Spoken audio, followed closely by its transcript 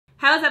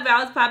How's up, y'all?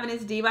 What's poppin'?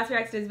 It's D. About to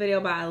react to this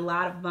video by a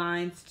lot of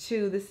vines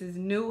too. This is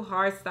new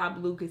HARDSTOP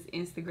Lucas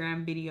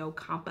Instagram video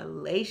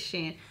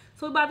compilation.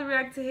 So we're about to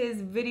react to his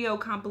video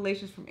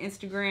compilations from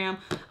Instagram.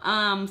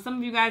 Some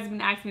of you guys have been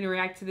asking me to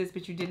react to this,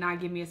 but you did not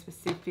give me a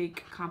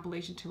specific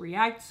compilation to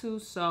react to.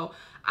 So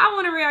I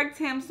want to react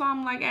to him, so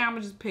I'm like, hey, I'm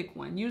gonna just pick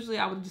one. Usually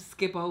I would just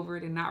skip over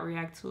it and not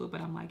react to it,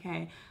 but I'm like,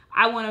 hey,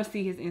 I want to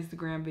see his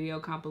Instagram video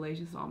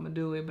compilation, so I'm gonna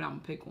do it, but I'm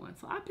gonna pick one.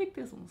 So I picked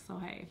this one. So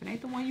hey, if it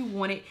ain't the one you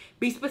wanted,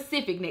 be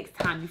specific next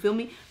time, you feel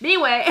me? But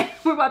anyway,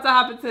 we're about to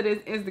hop into this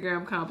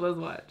Instagram comp. Let's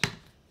watch.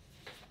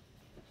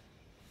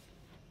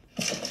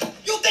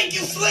 You think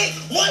you slick?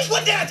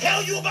 What did I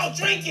tell you about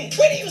drinking?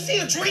 Where do you see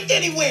a drink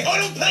anywhere? Oh,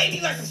 don't play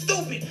me like I'm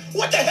stupid.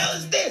 What the hell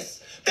is this?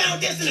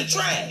 Found this in the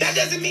trash. That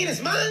doesn't mean it's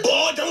mine.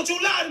 Oh, don't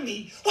you lie to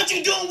me. What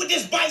you doing with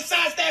this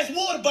bite-sized ass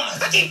water bottle?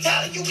 I keep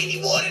telling you we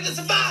need water to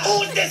survive.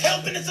 Who is this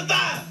helping to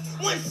survive?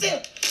 One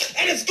sip,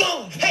 and it's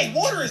gone. Hey,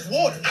 water is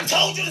water. I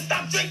told you to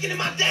stop drinking in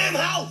my damn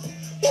house.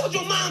 What would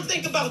your mom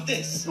think about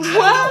this? What? I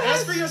don't know.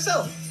 Ask for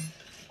yourself.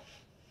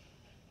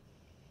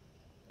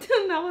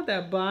 Not with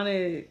that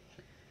bonnet.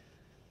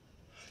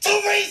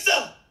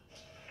 Teresa!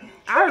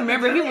 I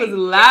remember he was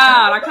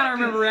loud. I kind of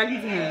remember reacting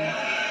to him.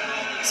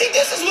 See,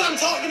 this is what I'm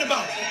talking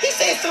about. He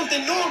said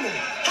something normal.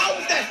 How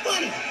was that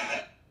funny?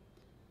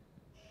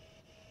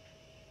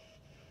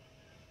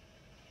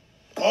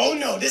 Oh,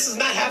 no, this is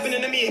not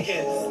happening to me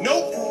again.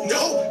 Nope,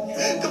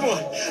 no.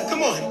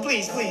 Come on,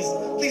 please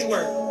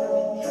work.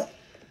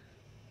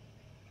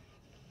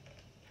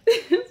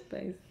 His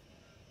face.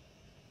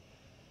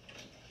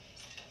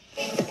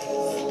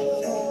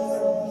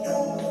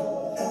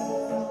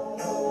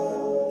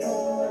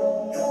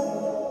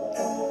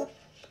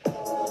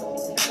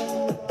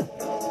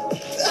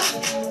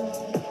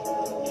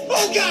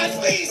 Oh, God,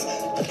 please.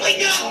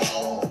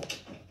 No.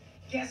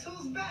 Guess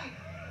who's back?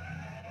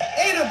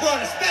 And I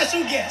brought a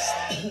special guest.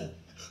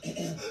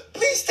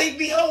 Please take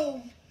me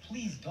home.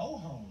 Please go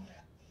home.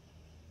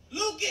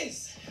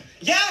 Lucas.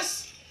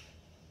 Yes?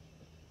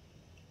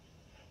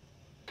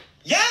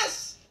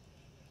 Yes?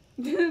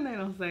 They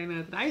don't say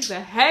nothing. I used to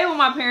hate when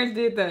my parents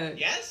did that.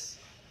 Yes?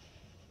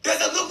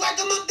 Does it look like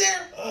I'm up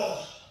there?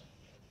 Ugh.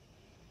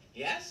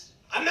 Yes?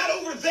 I'm not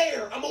over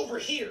there. I'm over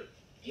here.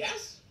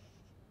 Yes?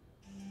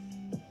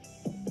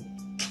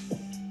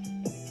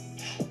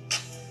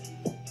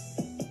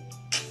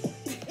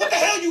 What the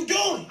hell you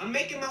doing? I'm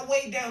making my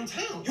way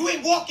downtown. You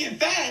ain't walking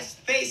fast.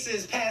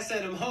 Faces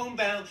passing them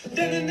homebound.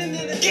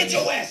 Get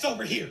your ass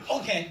over here.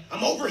 Okay,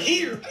 I'm over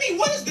here. I mean,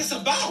 what is this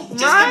about?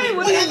 Right,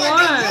 what do you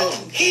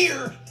want?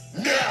 Here.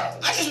 Now.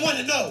 I just want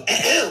to know.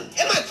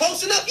 Am I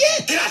close enough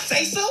yet? Did I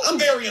say so? I'm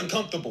very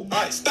uncomfortable.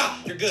 All right,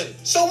 stop. You're good.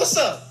 So what's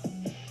up?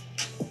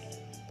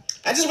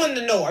 I just wanted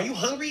to know, are you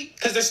hungry?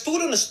 Because there's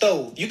food on the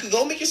stove. You could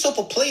go make yourself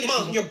a plate.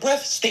 Mom, your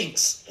breath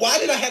stinks. Why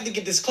did I have to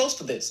get this close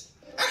to this?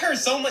 I heard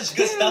so much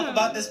good stuff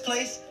about this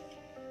place.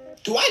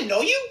 Do I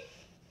know you?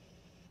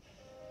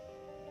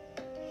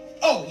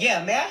 Oh,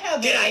 yeah, may I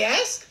have... Did I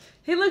ask?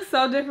 He looks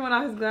so different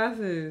without his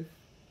glasses.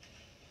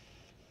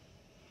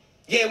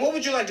 Yeah, what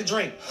would you like to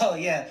drink? Oh,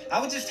 yeah,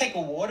 I would just take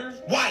a water.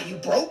 Why, you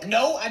broke?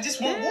 No, I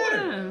just want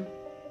water.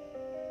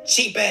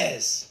 Cheap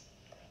ass.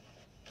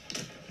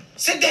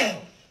 Sit down.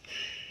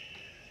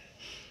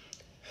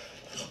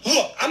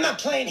 Look, I'm not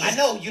playing these. I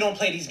know you don't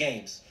play these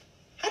games.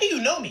 How do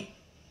you know me?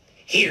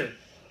 Here.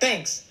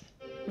 Thanks.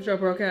 What's your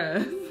broke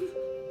ass?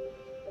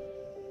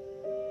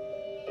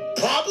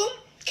 Problem?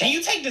 Can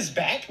you take this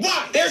back?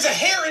 Why? There's a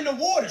hair in the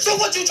water. So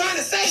what you trying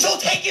to say? So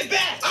take it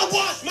back. I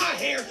wash my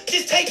hair.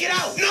 Just take it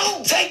out.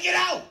 No, take it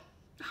out.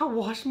 I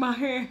wash my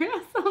hair.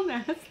 That's so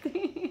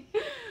nasty.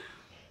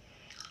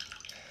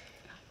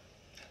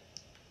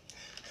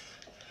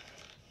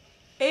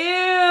 Ew.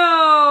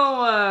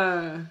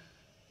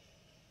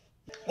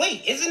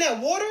 Wait, isn't that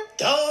water?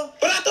 Duh.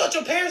 But I thought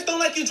your parents don't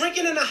like you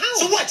drinking in the house.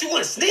 So what, you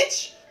want to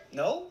snitch?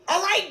 No.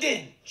 All right,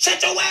 then.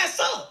 Shut your ass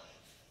up.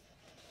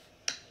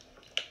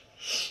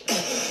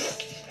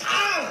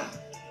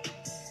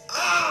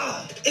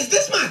 Is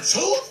this my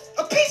tooth?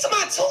 A piece of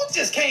my tooth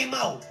just came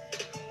out.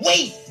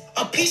 Wait,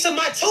 a piece of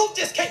my tooth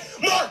just came...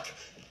 Mark,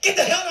 get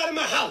the hell out of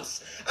my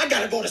house. I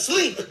gotta go to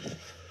sleep.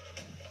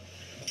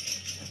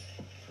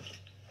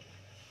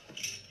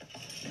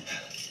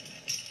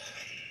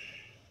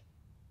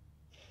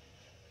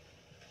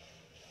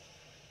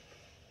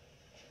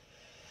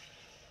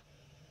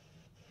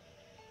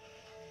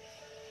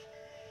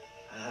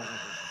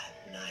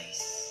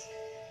 Nice.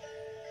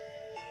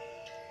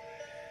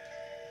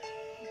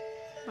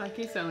 Like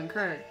he's selling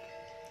crack.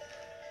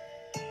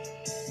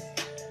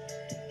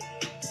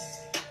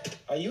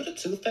 Are you the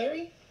tooth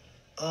fairy?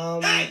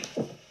 Hey!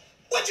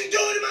 What you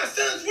doing in my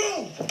son's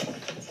room?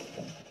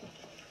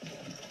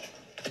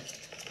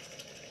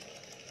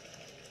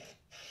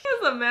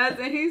 He's a mess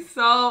and he's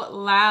so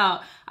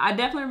loud. I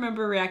definitely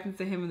remember reacting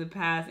to him in the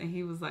past, and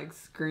he was like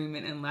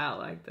screaming and loud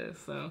like this.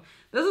 So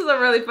this is a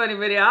really funny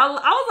video. I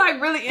was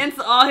like really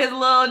into all his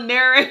little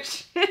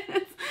narrations,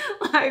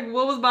 like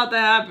what was about to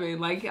happen.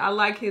 Like I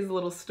like his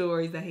little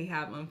stories that he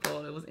had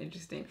unfold. It was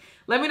interesting.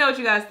 Let me know what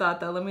you guys thought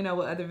though. Let me know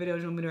what other videos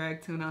you want me to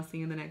react to, and I'll see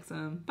you in the next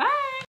one.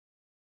 Bye.